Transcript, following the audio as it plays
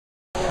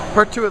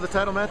Part 2 of the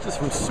title matches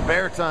from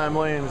Spare Time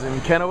Lanes in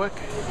Kennewick.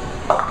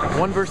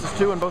 1 versus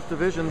 2 in both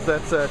divisions.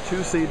 That's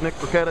 2 seed Nick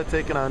Bruketta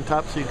taking on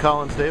top seed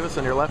Collins Davis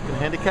on your left in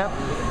handicap.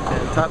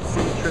 And top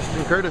seed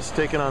Tristan Curtis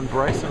taking on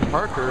Bryson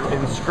Parker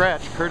in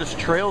scratch. Curtis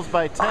trails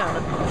by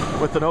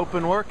 10 with an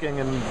open working,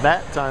 and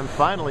that time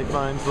finally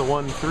finds the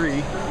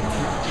 1-3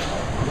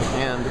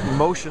 and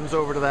motions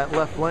over to that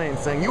left lane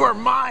saying, "You are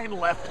mine,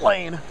 left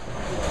lane."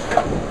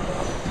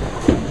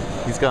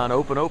 He's gone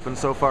open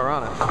so far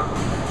on it.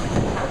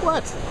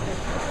 What?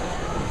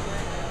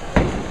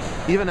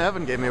 Even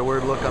Evan gave me a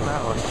weird look on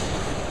that one.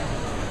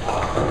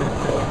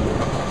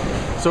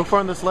 So far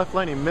in this left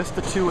lane, he missed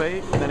the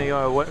 2-8, then he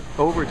went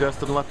over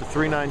adjusted and left a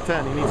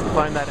 3-9-10. He needs to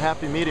find that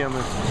happy medium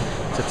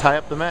to tie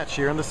up the match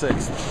here in the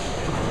 6th.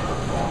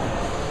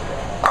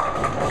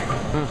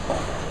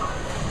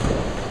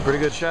 Pretty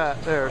good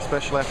shot there,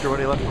 especially after what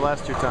he left the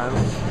last 2 times.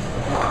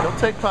 He'll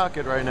take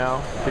pocket right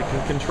now if he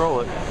can control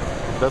it.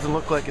 Doesn't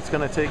look like it's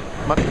going to take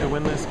much to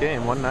win this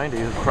game. 190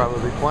 is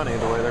probably plenty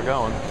the way they're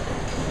going.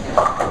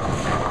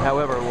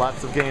 However,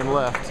 lots of game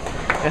left.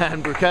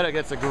 And Bruketta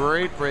gets a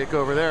great break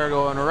over there,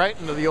 going right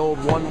into the old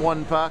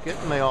 1-1 pocket,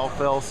 and they all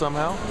fell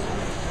somehow.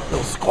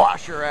 Little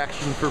squasher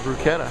action for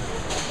Bruketta.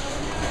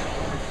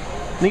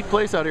 Neat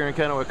place out here in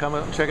Kennewick. Come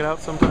out and check it out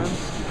sometimes.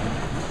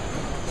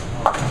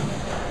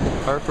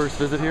 Our first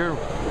visit here,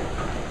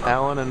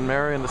 Alan and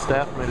Mary and the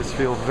staff made us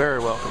feel very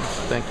welcome.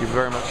 Thank you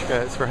very much,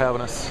 guys, for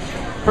having us.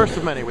 First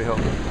of many, we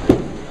hope.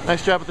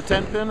 Nice job at the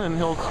 10 pin, and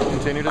he'll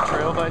continue to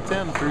trail by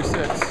 10 through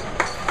 6.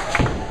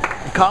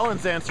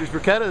 Collins answers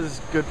Bruketta's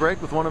good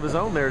break with one of his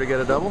own there to get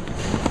a double.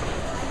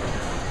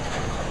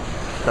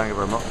 Thank you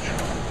very much.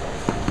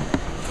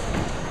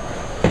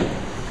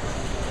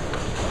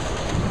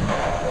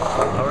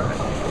 All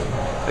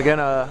right. Again,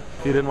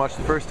 if you didn't watch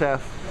the first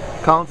half,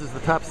 Collins is the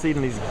top seed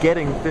and he's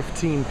getting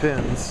 15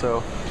 pins,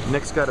 so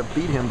Nick's got to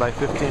beat him by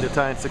 15 to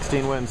tie in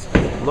 16 wins.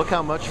 Look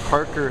how much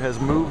Parker has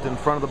moved in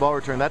front of the ball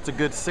return. That's a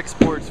good 6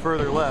 boards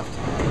further left.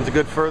 There's a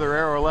good further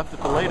arrow left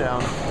at the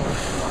laydown.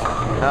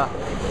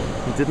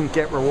 He didn't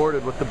get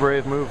rewarded with the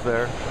brave move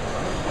there.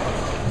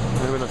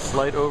 Moving a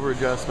slight over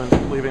adjustment,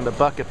 leaving the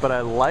bucket, but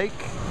I like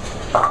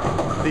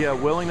the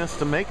willingness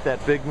to make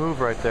that big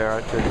move right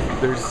there.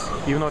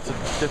 Even though it's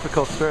a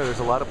difficult spare, there's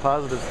a lot of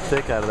positives to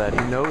take out of that.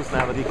 He knows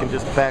now that he can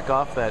just back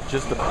off that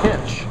just a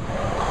pinch,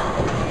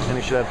 and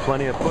he should have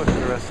plenty of push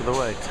the rest of the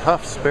way.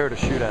 Tough spare to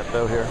shoot at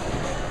though here.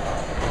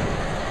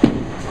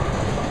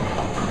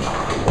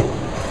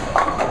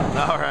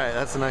 All right,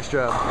 that's a nice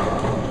job.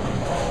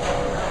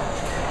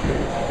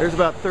 There's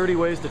about 30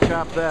 ways to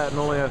chop that and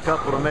only a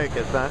couple to make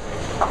it.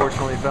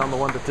 Fortunately, he found the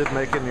one that did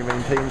make it, and he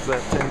maintains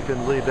that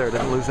 10-pin lead there.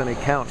 Didn't lose any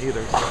count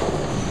either. So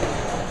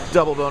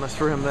double bonus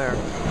for him there.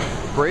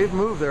 Brave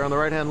move there on the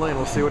right-hand lane.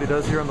 We'll see what he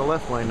does here on the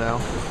left lane now.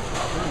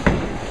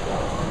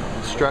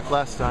 Struck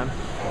last time.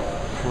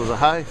 It was a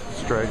high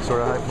strike,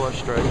 sort of high flush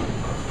strike.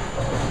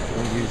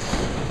 And he's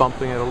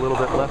bumping it a little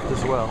bit left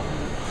as well.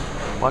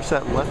 Watch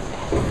that left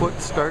foot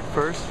start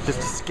first.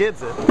 Just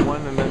skids it.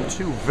 1 and then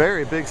 2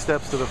 very big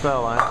steps to the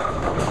foul line.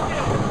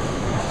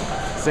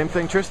 Same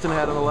thing Tristan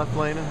had on the left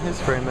lane in his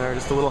frame there.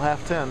 Just a little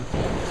half 10.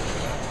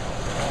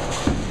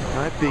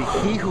 Might be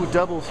he who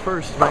doubles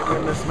first might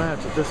win this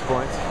match at this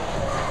point.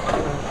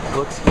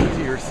 Looks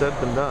easier said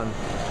than done.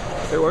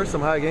 There were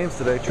some high games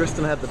today.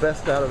 Tristan had the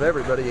best out of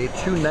everybody. A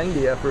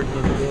 290 effort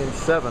in game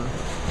 7.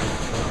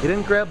 He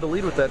didn't grab the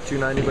lead with that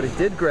 290, but he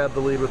did grab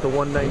the lead with the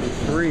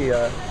 193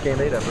 game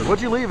 8 effort.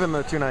 What'd you leave in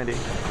the 290?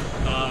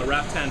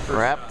 Wrap 10 first.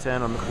 Wrap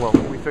 10 on the, well,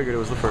 we figured it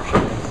was the first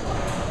shot.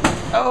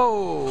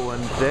 Oh,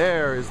 and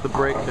there is the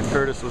break that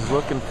Curtis was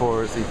looking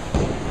for as he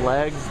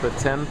flags the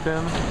 10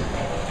 pin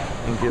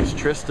and gives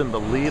Tristan the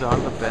lead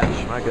on the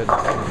bench. My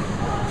goodness.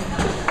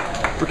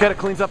 Bruketta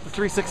cleans up the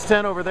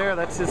 3-6-10 over there.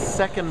 That's his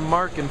 2nd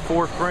mark in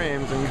 4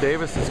 frames, and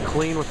Davis is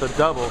clean with a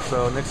double,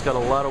 so Nick's got a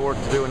lot of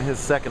work to do in his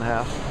 2nd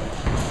half.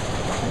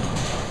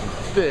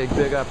 Big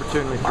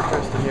opportunity for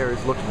Tristan here.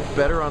 He's looked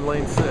better on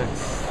lane 6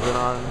 than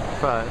on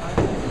 5.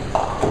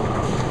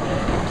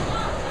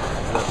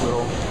 That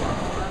little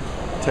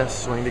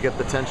test swing to get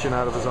the tension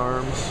out of his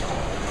arms.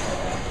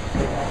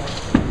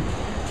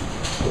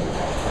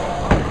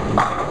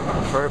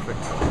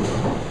 Perfect.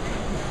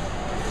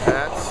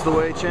 That's the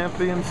way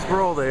champions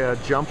roll. They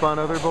jump on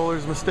other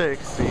bowlers'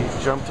 mistakes. He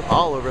jumped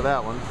all over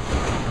that one.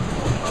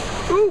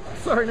 Ooh,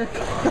 sorry, Nick.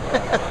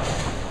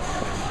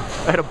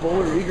 I had a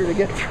bowler eager to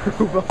get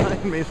through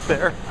behind me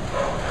there.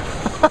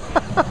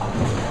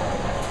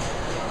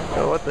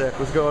 Oh, what the heck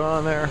was going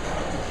on there?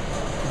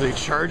 The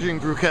charging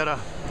Bruketta.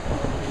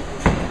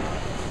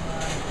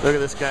 Look at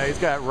this guy. He's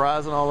got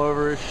rosin all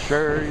over his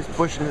shirt. He's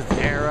pushing his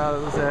hair out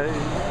of his head.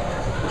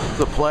 He's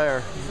a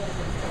player.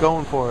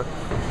 Going for it.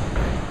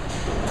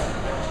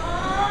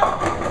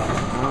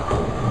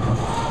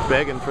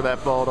 Begging for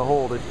that ball to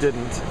hold. It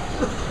didn't.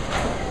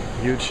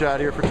 Huge shot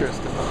here for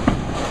Tristan.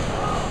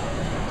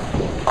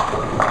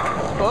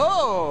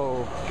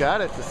 Oh!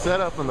 Got it to set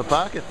up in the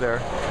pocket there.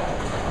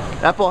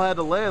 That ball had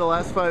to lay the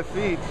last 5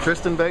 feet.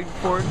 Tristan begged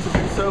for it to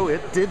do so.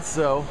 It did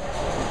so.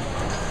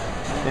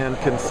 and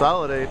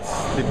consolidates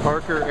the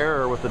Parker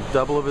error with a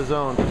double of his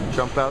own to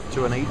jump out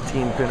to an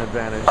 18-pin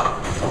advantage.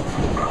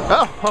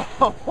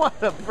 Oh, what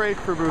a break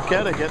for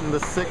Bruketta, getting the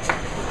 6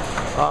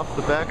 off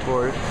the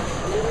backboard.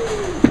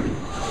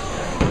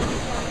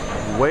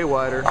 Way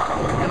wider,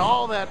 and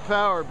all that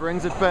power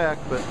brings it back,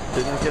 but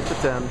didn't get the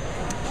 10.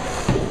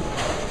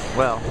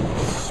 Well,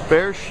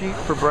 spare sheet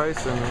for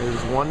Bryson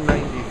is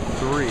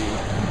 193,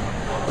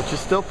 which is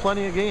still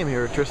plenty of game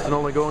here. Tristan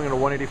only going at a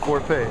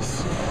 184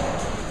 pace.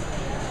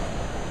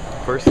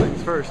 First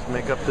things first,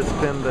 make up this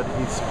pin that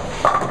he's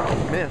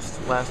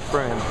missed last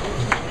frame.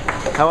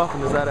 How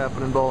often does that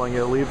happen in bowling?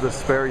 You leave the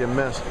spare you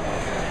missed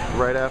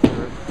right after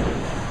it.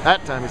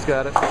 That time he's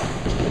got it.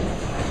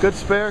 Good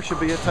spare, should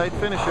be a tight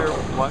finisher.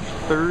 Watch the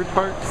third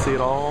part, see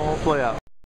it all play out.